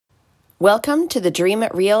Welcome to the Dream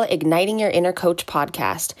It Real Igniting Your Inner Coach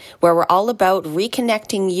podcast, where we're all about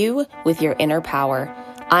reconnecting you with your inner power.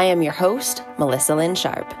 I am your host, Melissa Lynn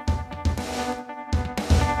Sharp.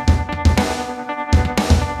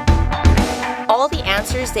 All the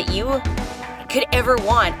answers that you could ever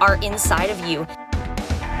want are inside of you.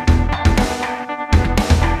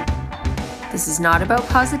 This is not about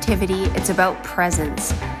positivity, it's about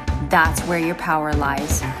presence. That's where your power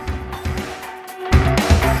lies.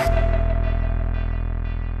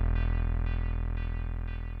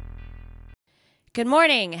 Good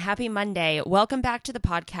morning. Happy Monday. Welcome back to the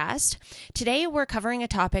podcast. Today we're covering a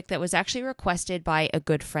topic that was actually requested by a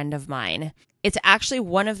good friend of mine. It's actually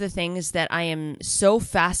one of the things that I am so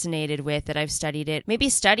fascinated with that I've studied it. Maybe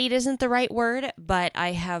studied isn't the right word, but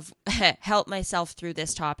I have helped myself through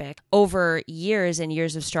this topic over years and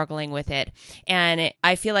years of struggling with it. And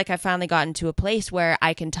I feel like I've finally gotten to a place where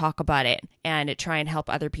I can talk about it and try and help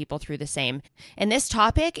other people through the same. And this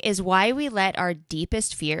topic is why we let our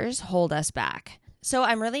deepest fears hold us back. So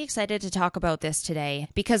I'm really excited to talk about this today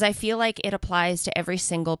because I feel like it applies to every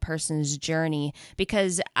single person's journey,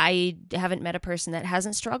 because I haven't met a person that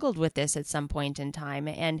hasn't struggled with this at some point in time.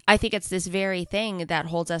 And I think it's this very thing that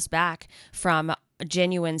holds us back from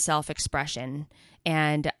genuine self-expression.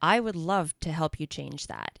 And I would love to help you change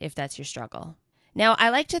that if that's your struggle. Now, I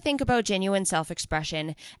like to think about genuine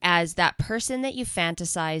self-expression as that person that you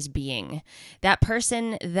fantasize being, that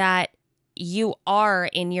person that you are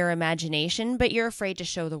in your imagination, but you're afraid to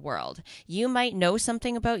show the world. You might know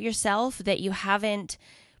something about yourself that you haven't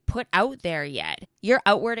put out there yet. Your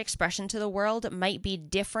outward expression to the world might be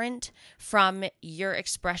different from your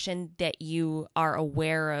expression that you are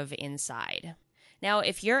aware of inside. Now,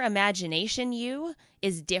 if your imagination you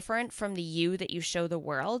is different from the you that you show the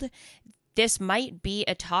world, this might be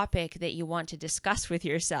a topic that you want to discuss with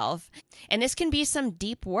yourself. And this can be some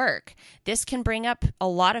deep work. This can bring up a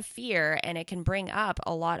lot of fear, and it can bring up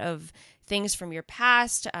a lot of things from your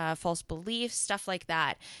past, false beliefs, stuff like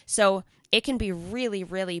that. So it can be really,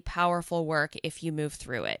 really powerful work if you move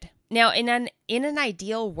through it. Now, in an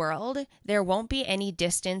ideal world, there won't be any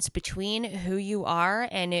distance between who you are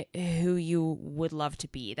and who you would love to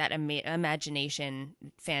be, that imagination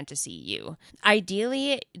fantasy you.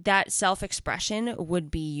 Ideally, that self-expression would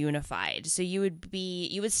be unified. So you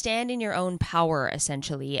would stand in your own power,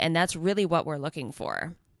 essentially, and that's really what we're looking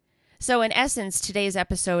for. So in essence, today's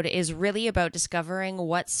episode is really about discovering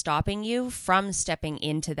what's stopping you from stepping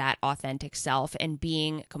into that authentic self and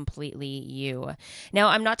being completely you. Now,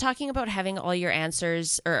 I'm not talking about having all your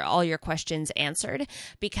answers or all your questions answered,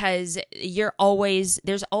 because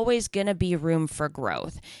there's always going to be room for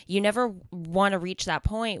growth. You never want to reach that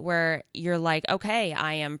point where you're like, okay,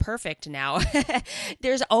 I am perfect now.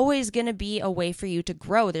 There's always going to be a way for you to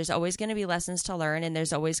grow. There's always going to be lessons to learn, and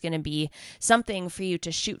there's always going to be something for you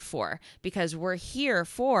to shoot for, because we're here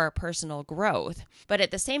for personal growth. But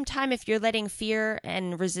at the same time, if you're letting fear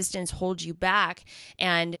and resistance hold you back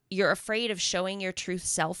and you're afraid of showing your true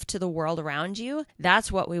self to the world around you, that's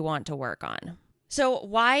what we want to work on. So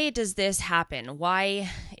why does this happen? Why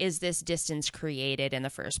is this distance created in the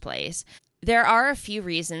first place? There are a few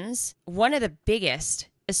reasons. One of the biggest,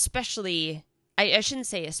 especially, I shouldn't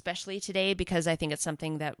say especially today, because I think it's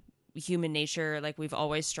something that human nature, like we've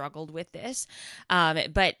always struggled with this.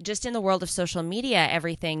 But just in the world of social media,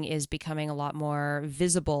 everything is becoming a lot more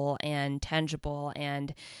visible and tangible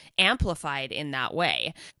and amplified in that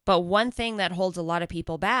way. But one thing that holds a lot of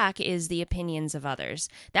people back is the opinions of others.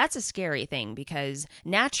 That's a scary thing, because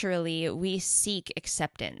naturally we seek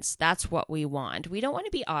acceptance. That's what we want. We don't want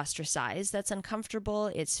to be ostracized. That's uncomfortable.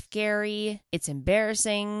 It's scary. It's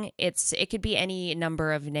embarrassing. It could be any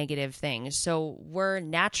number of negative things. So we're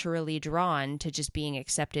naturally drawn to just being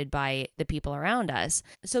accepted by the people around us.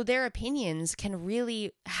 So their opinions can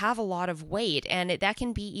really have a lot of weight, and that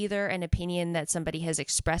can be either an opinion that somebody has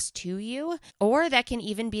expressed to you, or that can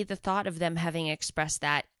even be the thought of them having expressed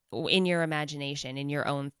that in your imagination, in your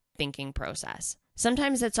own thinking process.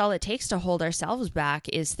 Sometimes that's all it takes to hold ourselves back,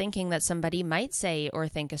 is thinking that somebody might say or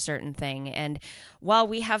think a certain thing. And while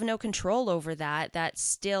we have no control over that, that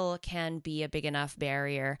still can be a big enough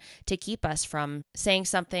barrier to keep us from saying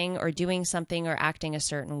something or doing something or acting a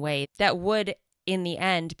certain way that would, in the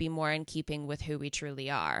end, be more in keeping with who we truly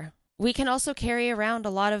are. We can also carry around a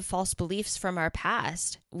lot of false beliefs from our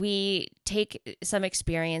past. We take some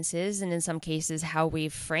experiences, and in some cases, how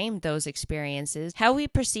we've framed those experiences, how we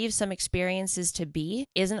perceive some experiences to be,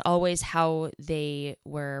 isn't always how they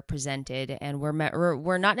were presented, and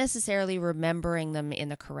we're not necessarily remembering them in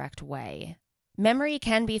the correct way. Memory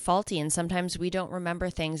can be faulty, and sometimes we don't remember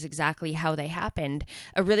things exactly how they happened.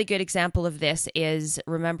 A really good example of this is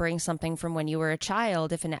remembering something from when you were a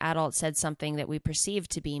child if an adult said something that we perceived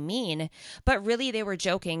to be mean, but really they were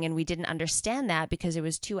joking and we didn't understand that because it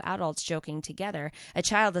was two adults joking together. A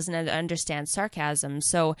child doesn't understand sarcasm,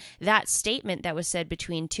 so that statement that was said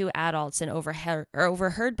between two adults and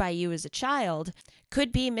overheard by you as a child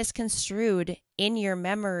could be misconstrued in your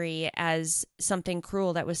memory as something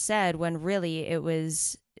cruel that was said when really it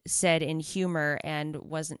was said in humor and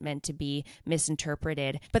wasn't meant to be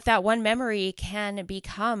misinterpreted. But that one memory can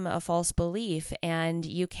become a false belief, and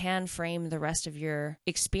you can frame the rest of your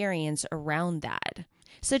experience around that.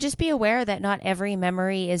 So just be aware that not every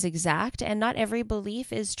memory is exact and not every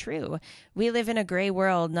belief is true. We live in a gray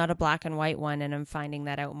world, not a black and white one, and I'm finding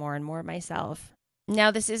that out more and more myself. Now,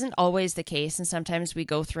 this isn't always the case, and sometimes we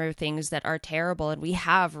go through things that are terrible and we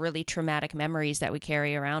have really traumatic memories that we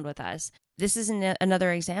carry around with us. This is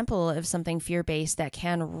another example of something fear-based that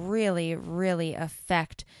can really, really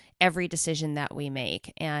affect every decision that we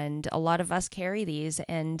make. And a lot of us carry these,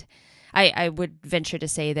 and I would venture to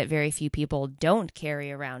say that very few people don't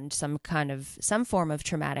carry around some form of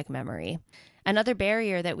traumatic memory. Another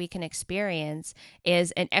barrier that we can experience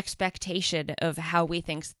is an expectation of how we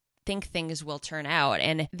think things will turn out.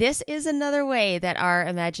 And this is another way that our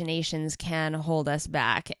imaginations can hold us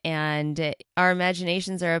back. And our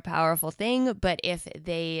imaginations are a powerful thing, but if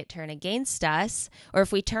they turn against us, or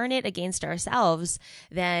if we turn it against ourselves,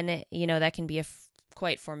 then, that can be a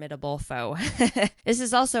quite formidable foe. This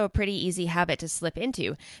is also a pretty easy habit to slip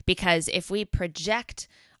into, because if we project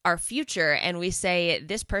our future and we say,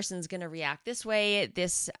 this person's going to react this way,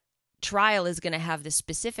 this trial is going to have this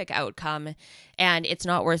specific outcome, and it's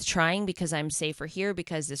not worth trying because I'm safer here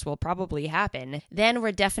because this will probably happen, then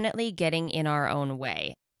we're definitely getting in our own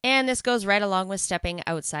way. And this goes right along with stepping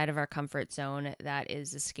outside of our comfort zone. That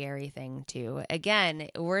is a scary thing too. Again,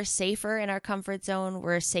 we're safer in our comfort zone.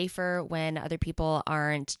 We're safer when other people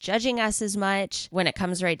aren't judging us as much. When it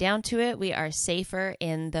comes right down to it, we are safer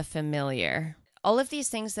in the familiar. All of these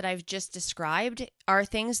things that I've just described are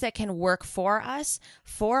things that can work for us,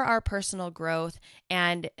 for our personal growth,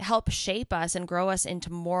 and help shape us and grow us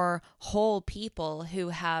into more whole people who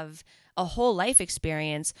have a whole life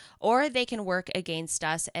experience, or they can work against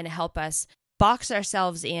us and help us box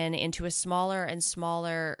ourselves into a smaller and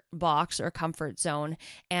smaller box or comfort zone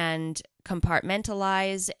and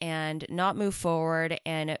compartmentalize and not move forward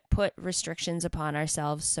and put restrictions upon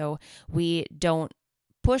ourselves so we don't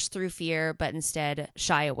push through fear, but instead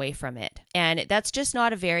shy away from it. And that's just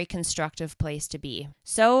not a very constructive place to be.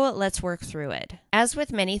 So let's work through it. As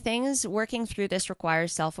with many things, working through this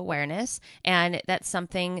requires self-awareness, and that's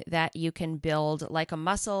something that you can build like a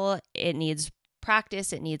muscle. It needs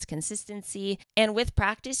practice, it needs consistency, and with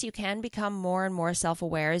practice you can become more and more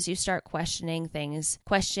self-aware as you start questioning things,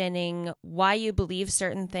 questioning why you believe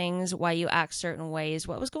certain things, why you act certain ways,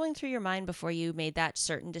 what was going through your mind before you made that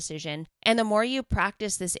certain decision. And the more you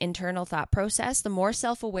practice this internal thought process, the more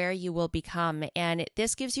self-aware you will become, and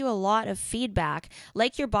this gives you a lot of feedback.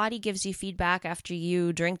 Like your body gives you feedback after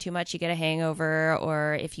you drink too much, you get a hangover,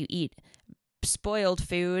 or if you eat spoiled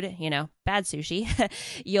food, bad sushi,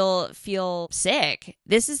 you'll feel sick.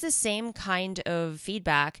 This is the same kind of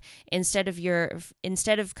feedback. Instead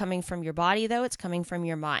of coming from your body, though, it's coming from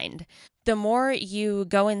your mind. The more you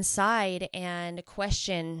go inside and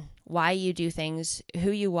question why you do things,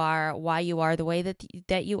 who you are, why you are the way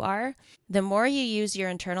that you are, the more you use your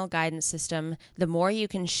internal guidance system, the more you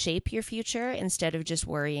can shape your future instead of just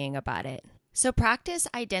worrying about it. So practice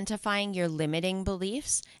identifying your limiting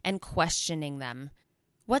beliefs and questioning them.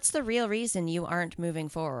 What's the real reason you aren't moving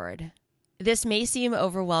forward? This may seem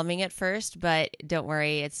overwhelming at first, but don't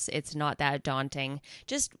worry, it's not that daunting.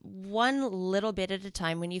 Just one little bit at a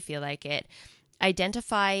time when you feel like it.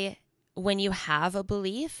 Identify when you have a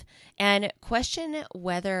belief and question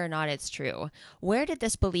whether or not it's true. Where did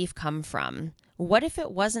this belief come from? What if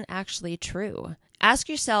it wasn't actually true? Ask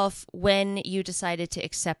yourself when you decided to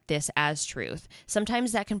accept this as truth.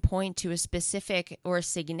 Sometimes that can point to a specific or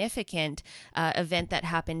significant event that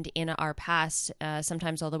happened in our past,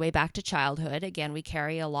 sometimes all the way back to childhood. Again, we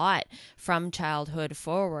carry a lot from childhood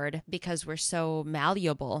forward because we're so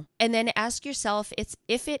malleable. And then ask yourself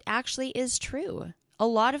if it actually is true. A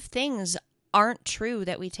lot of things aren't true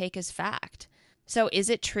that we take as fact. So is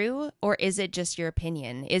it true, or is it just your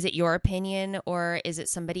opinion? Is it your opinion, or is it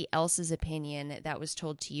somebody else's opinion that was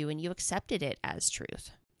told to you and you accepted it as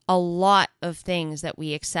truth? A lot of things that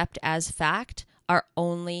we accept as fact are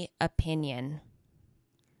only opinion.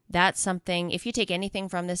 That's something, if you take anything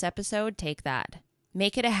from this episode, take that.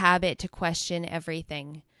 Make it a habit to question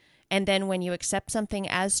everything. And then when you accept something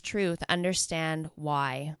as truth, understand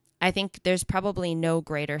why. I think there's probably no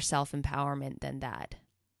greater self-empowerment than that.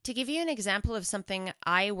 To give you an example of something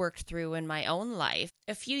I worked through in my own life,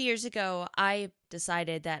 a few years ago, I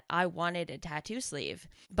decided that I wanted a tattoo sleeve,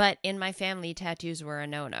 but in my family, tattoos were a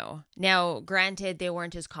no-no. Now, granted, they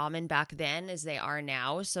weren't as common back then as they are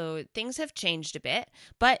now, so things have changed a bit,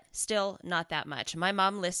 but still not that much. My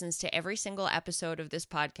mom listens to every single episode of this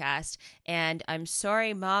podcast, and I'm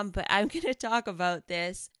sorry, Mom, but I'm going to talk about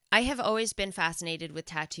this. I have always been fascinated with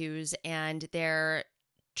tattoos and their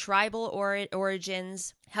tribal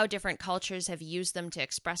origins, how different cultures have used them to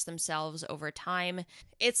express themselves over time.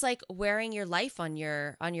 It's like wearing your life on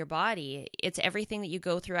your body. It's everything that you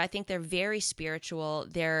go through. I think they're very spiritual.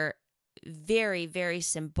 They're very, very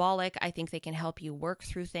symbolic. I think they can help you work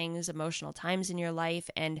through things, emotional times in your life.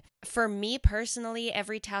 And for me personally,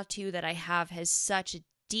 every tattoo that I have has such a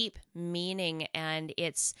deep meaning, and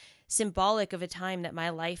it's symbolic of a time that my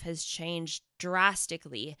life has changed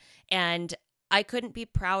drastically. And I couldn't be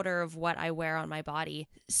prouder of what I wear on my body.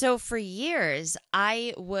 So for years,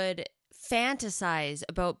 I would fantasize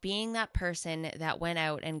about being that person that went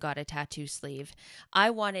out and got a tattoo sleeve. I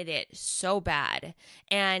wanted it so bad.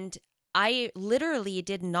 And I literally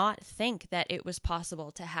did not think that it was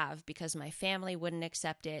possible to have because my family wouldn't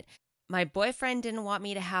accept it. My boyfriend didn't want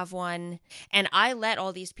me to have one, and I let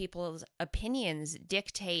all these people's opinions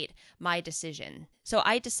dictate my decision. So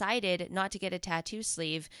I decided not to get a tattoo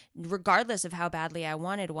sleeve, regardless of how badly I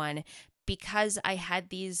wanted one, because I had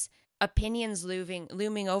these opinions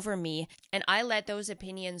looming over me, and I let those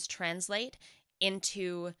opinions translate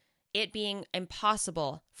into it being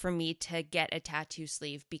impossible for me to get a tattoo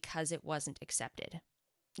sleeve because it wasn't accepted.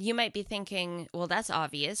 You might be thinking, well, that's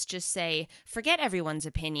obvious. Just say, forget everyone's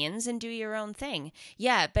opinions and do your own thing.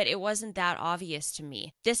 Yeah, but it wasn't that obvious to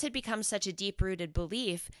me. This had become such a deep-rooted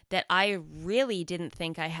belief that I really didn't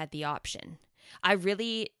think I had the option. I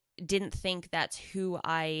really didn't think that's who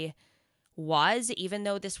I was, even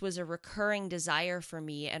though this was a recurring desire for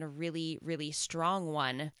me and a really, really strong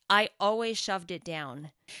one. I always shoved it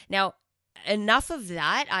down. Now, enough of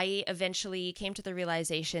that, I eventually came to the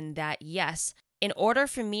realization that, yes, in order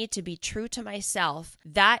for me to be true to myself,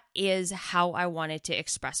 that is how I wanted to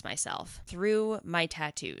express myself, through my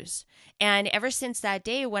tattoos. And ever since that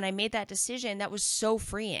day when I made that decision, that was so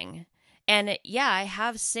freeing. And yeah, I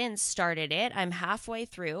have since started it. I'm halfway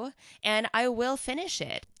through, and I will finish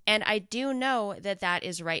it. And I do know that that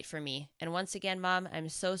is right for me. And once again, Mom, I'm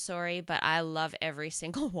so sorry, but I love every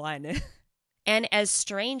single one. And as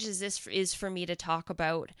strange as this is for me to talk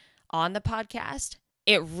about on the podcast,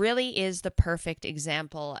 it really is the perfect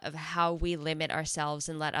example of how we limit ourselves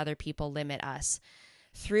and let other people limit us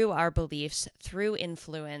through our beliefs, through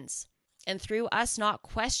influence, and through us not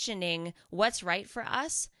questioning what's right for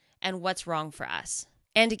us and what's wrong for us.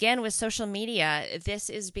 And again, with social media, this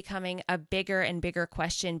is becoming a bigger and bigger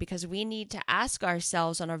question because we need to ask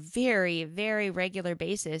ourselves on a very, very regular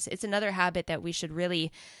basis. It's another habit that we should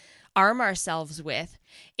really arm ourselves with.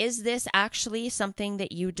 Is this actually something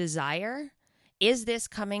that you desire? Is this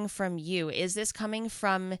coming from you? Is this coming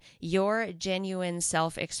from your genuine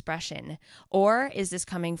self-expression? Or is this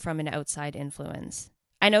coming from an outside influence?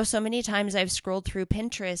 I know so many times I've scrolled through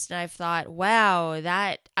Pinterest and I've thought, wow,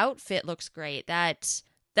 that outfit looks great. That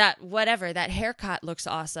haircut looks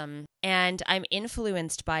awesome. And I'm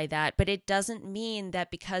influenced by that, but it doesn't mean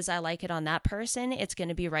that because I like it on that person, it's going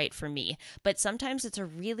to be right for me. But sometimes it's a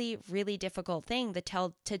really, really difficult thing to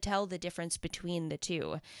tell the difference between the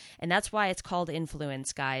two. And that's why it's called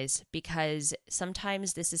influence, guys, because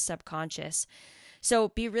sometimes this is subconscious. So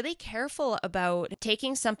be really careful about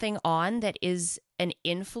taking something on that is an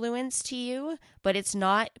influence to you, but it's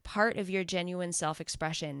not part of your genuine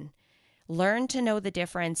self-expression. Learn to know the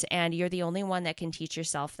difference, and you're the only one that can teach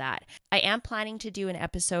yourself that. I am planning to do an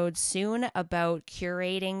episode soon about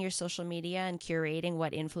curating your social media and curating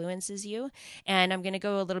what influences you, and I'm going to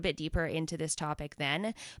go a little bit deeper into this topic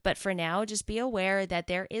then. But for now, just be aware that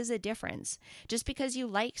there is a difference. Just because you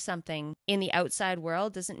like something in the outside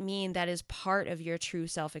world doesn't mean that is part of your true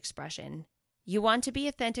self-expression. You want to be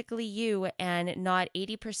authentically you and not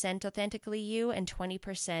 80% authentically you and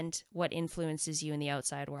 20% what influences you in the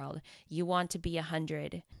outside world. You want to be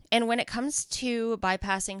 100. And when it comes to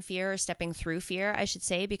bypassing fear or stepping through fear, I should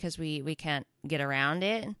say, because we can't get around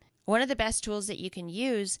it, one of the best tools that you can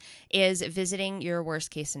use is visiting your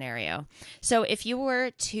worst case scenario. So if you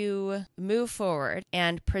were to move forward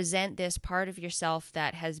and present this part of yourself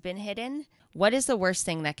that has been hidden, what is the worst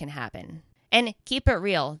thing that can happen? And keep it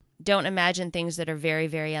real. Don't imagine things that are very,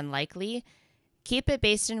 very unlikely. Keep it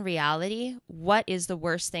based in reality. What is the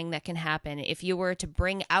worst thing that can happen if you were to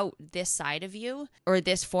bring out this side of you or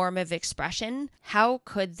this form of expression? How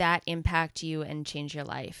could that impact you and change your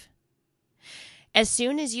life? As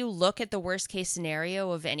soon as you look at the worst case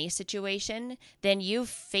scenario of any situation, then you've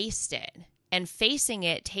faced it. And facing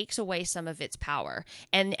it takes away some of its power.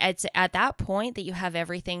 And it's at that point that you have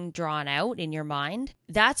everything drawn out in your mind.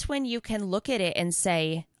 That's when you can look at it and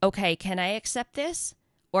say, okay, can I accept this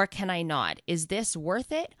or can I not? Is this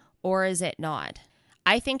worth it or is it not?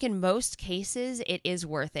 I think in most cases it is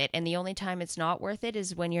worth it. And the only time it's not worth it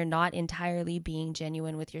is when you're not entirely being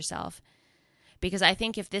genuine with yourself. Because I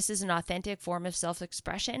think if this is an authentic form of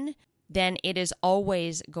self-expression, then it is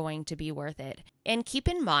always going to be worth it. And keep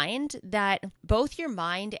in mind that both your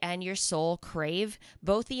mind and your soul crave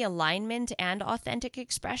both the alignment and authentic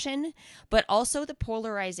expression, but also the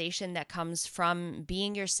polarization that comes from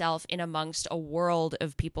being yourself in amongst a world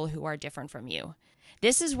of people who are different from you.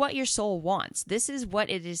 This is what your soul wants. This is what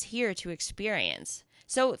it is here to experience.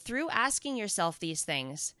 So through asking yourself these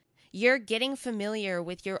things, you're getting familiar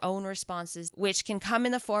with your own responses, which can come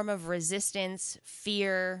in the form of resistance,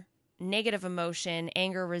 fear, negative emotion,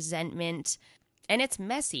 anger, resentment, and it's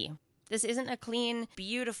messy. This isn't a clean,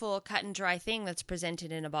 beautiful, cut and dry thing that's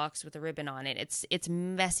presented in a box with a ribbon on it. It's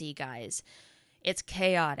messy, guys. It's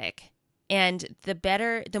chaotic. And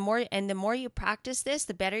the more you practice this,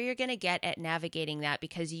 the better you're going to get at navigating that,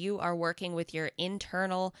 because you are working with your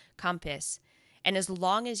internal compass. And as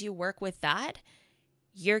long as you work with that,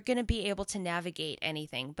 you're going to be able to navigate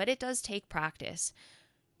anything. But it does take practice.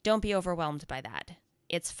 Don't be overwhelmed by that.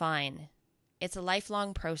 It's fine. It's a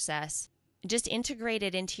lifelong process. Just integrate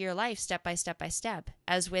it into your life step by step by step,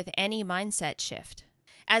 as with any mindset shift.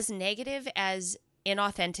 As negative as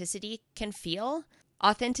inauthenticity can feel,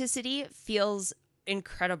 authenticity feels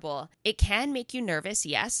incredible. It can make you nervous,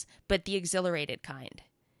 yes, but the exhilarated kind.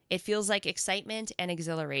 It feels like excitement and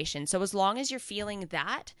exhilaration. So as long as you're feeling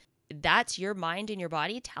that, that's your mind and your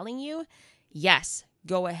body telling you, yes,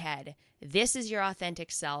 go ahead. This is your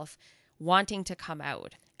authentic self wanting to come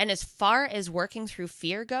out. And as far as working through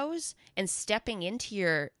fear goes and stepping into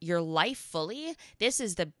your life fully, this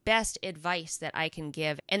is the best advice that I can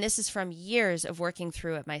give. And this is from years of working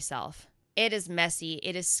through it myself. It is messy,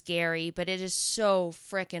 it is scary, but it is so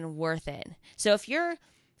freaking worth it. So if you're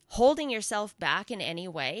holding yourself back in any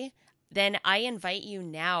way, then I invite you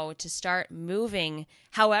now to start moving,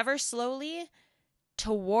 however slowly,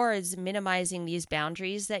 towards minimizing these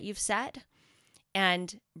boundaries that you've set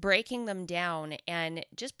and breaking them down and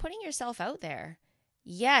just putting yourself out there.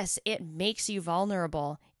 Yes, it makes you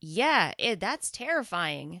vulnerable. Yeah, that's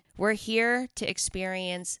terrifying. We're here to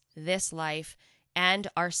experience this life and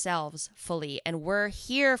ourselves fully. And we're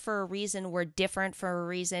here for a reason. We're different for a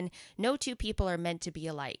reason. No two people are meant to be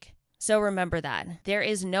alike. So remember that. There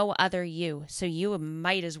is no other you. So you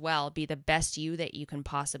might as well be the best you that you can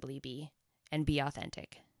possibly be and be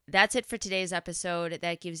authentic. That's it for today's episode.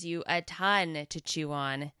 That gives you a ton to chew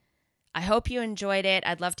on. I hope you enjoyed it.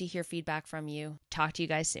 I'd love to hear feedback from you. Talk to you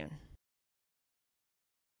guys soon.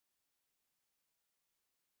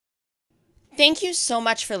 Thank you so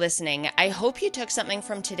much for listening. I hope you took something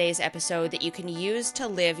from today's episode that you can use to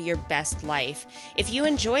live your best life. If you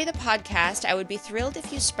enjoy the podcast, I would be thrilled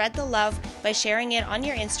if you spread the love by sharing it on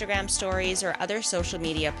your Instagram stories or other social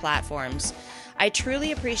media platforms. I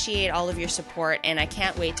truly appreciate all of your support, and I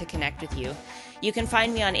can't wait to connect with you. You can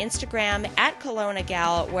find me on Instagram at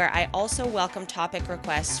KelownaGal, where I also welcome topic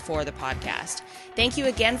requests for the podcast. Thank you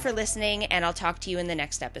again for listening, and I'll talk to you in the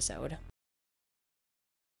next episode.